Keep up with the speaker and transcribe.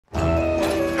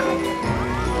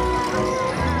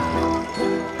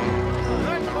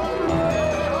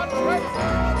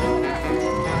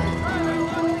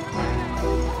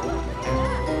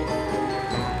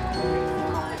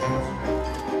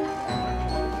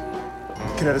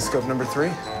Kinetoscope number 3.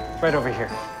 Right over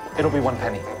here. It'll be 1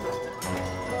 penny.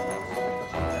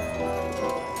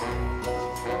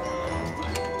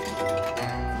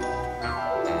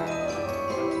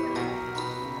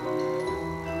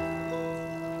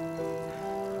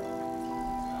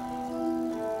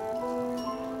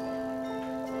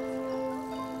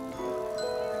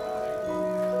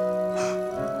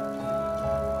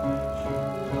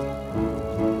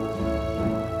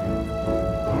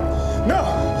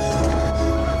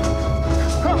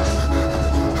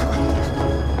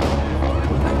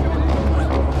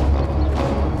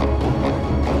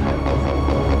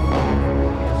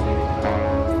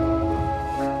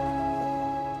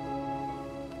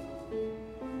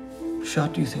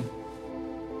 Shot, do you think?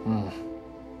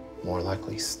 More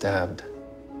likely stabbed.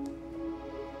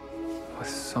 With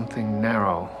something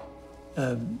narrow.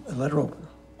 A letter opener.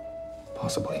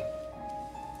 Possibly.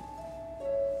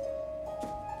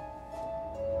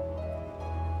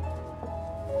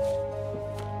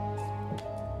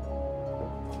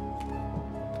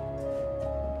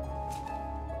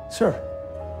 Sir.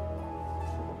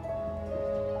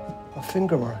 A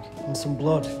finger mark and some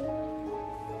blood.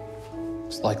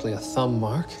 It's likely a thumb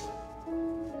mark.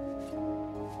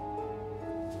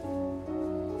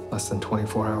 Less than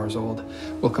 24 hours old.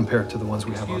 We'll compare it to the ones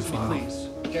we have on file. Excuse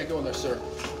me, please. You can't go in there, sir.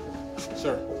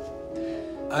 Sir.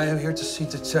 I am here to see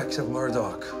Detective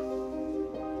Murdoch.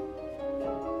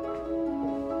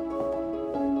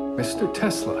 Mr.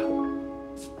 Tesla.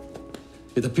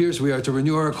 It appears we are to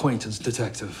renew our acquaintance,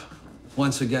 Detective.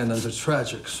 Once again, under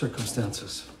tragic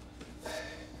circumstances.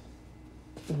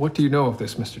 What do you know of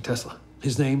this, Mr. Tesla?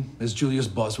 His name is Julius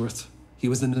Bosworth. He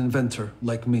was an inventor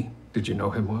like me. Did you know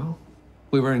him well?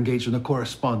 We were engaged in a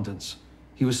correspondence.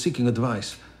 He was seeking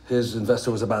advice. His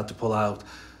investor was about to pull out.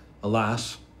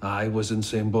 Alas, I was in the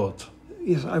same boat.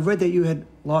 Yes, I read that you had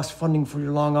lost funding for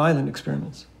your Long Island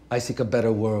experiments. I seek a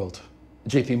better world.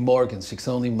 JP Morgan seeks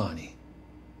only money.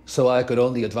 So I could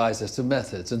only advise as to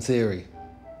methods and theory.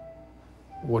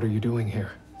 What are you doing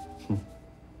here?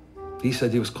 He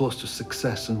said he was close to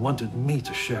success and wanted me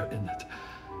to share in it.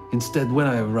 Instead, when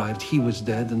I arrived, he was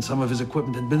dead and some of his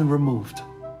equipment had been removed.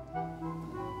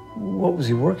 What was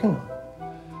he working on?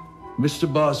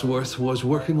 Mr. Bosworth was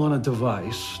working on a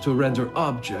device to render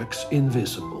objects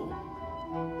invisible.